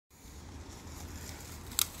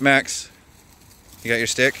Max, you got your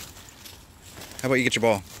stick? How about you get your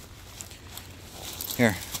ball?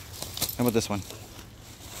 Here. How about this one?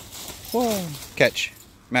 Whoa. Catch.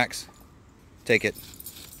 Max, take it.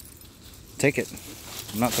 Take it.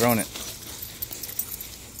 I'm not throwing it.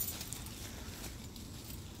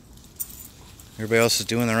 Everybody else is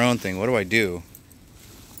doing their own thing. What do I do?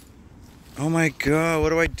 Oh my god, what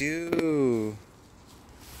do I do?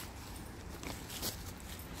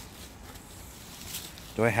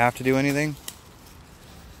 Do I have to do anything?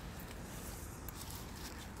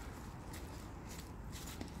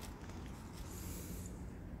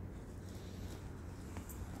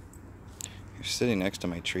 You're sitting next to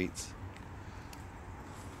my treats.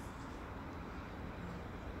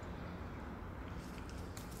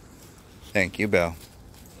 Thank you, Belle.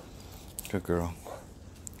 Good girl.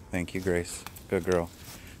 Thank you, Grace. Good girl.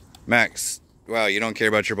 Max, wow, you don't care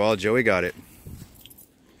about your ball. Joey got it.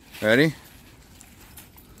 Ready?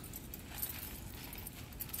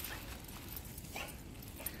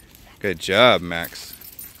 Good job, Max.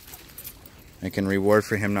 I can reward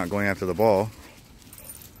for him not going after the ball.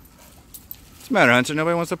 What's the matter, Hunter?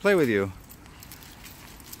 Nobody wants to play with you.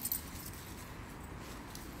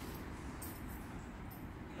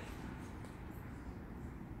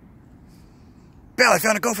 Belle, I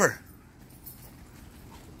found a gopher.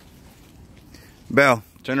 Belle,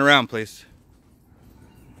 turn around, please.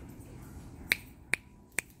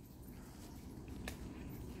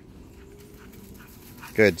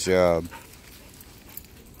 Good job.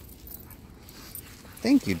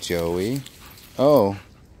 Thank you, Joey. Oh.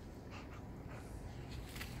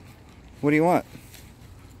 What do you want?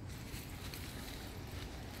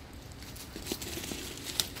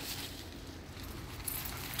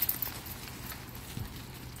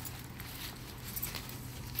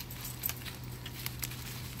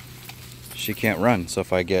 She can't run, so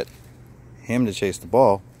if I get him to chase the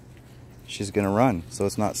ball, she's gonna run, so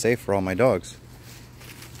it's not safe for all my dogs.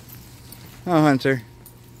 Oh, Hunter.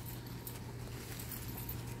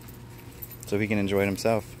 So he can enjoy it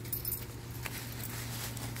himself.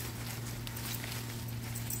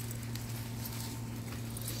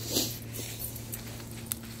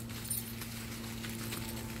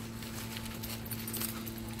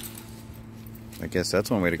 I guess that's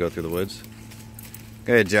one way to go through the woods.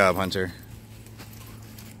 Good job, Hunter.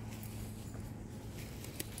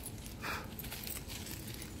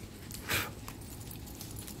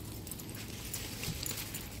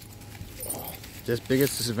 Just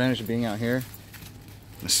biggest disadvantage of being out here?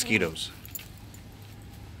 Mosquitoes.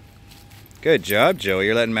 Good job, Joey.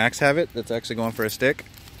 You're letting Max have it? That's actually going for a stick.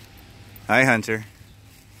 Hi, Hunter.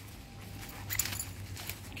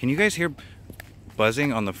 Can you guys hear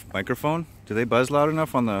buzzing on the microphone? Do they buzz loud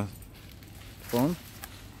enough on the phone?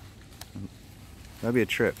 That'd be a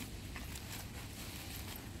trip.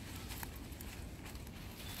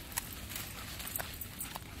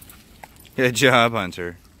 Good job,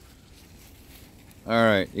 Hunter.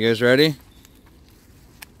 Alright, you guys ready?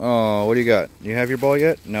 Oh, what do you got? You have your ball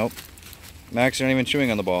yet? Nope. Max, you're not even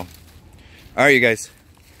chewing on the ball. Alright, you guys.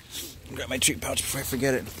 Grab my treat pouch before I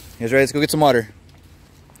forget it. You guys ready? Let's go get some water.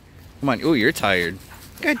 Come on. Ooh, you're tired.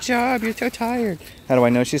 Good job, you're so tired. How do I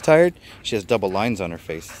know she's tired? She has double lines on her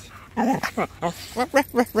face.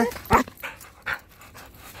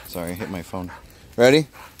 Sorry, I hit my phone. Ready?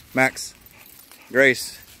 Max,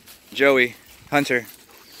 Grace, Joey, Hunter,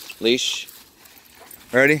 leash.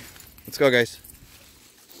 Ready? Let's go, guys.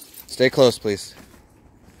 Stay close, please.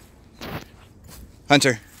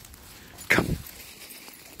 Hunter, come.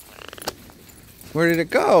 Where did it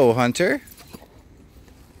go, Hunter?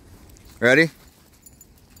 Ready?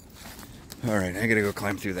 All right, I gotta go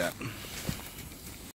climb through that.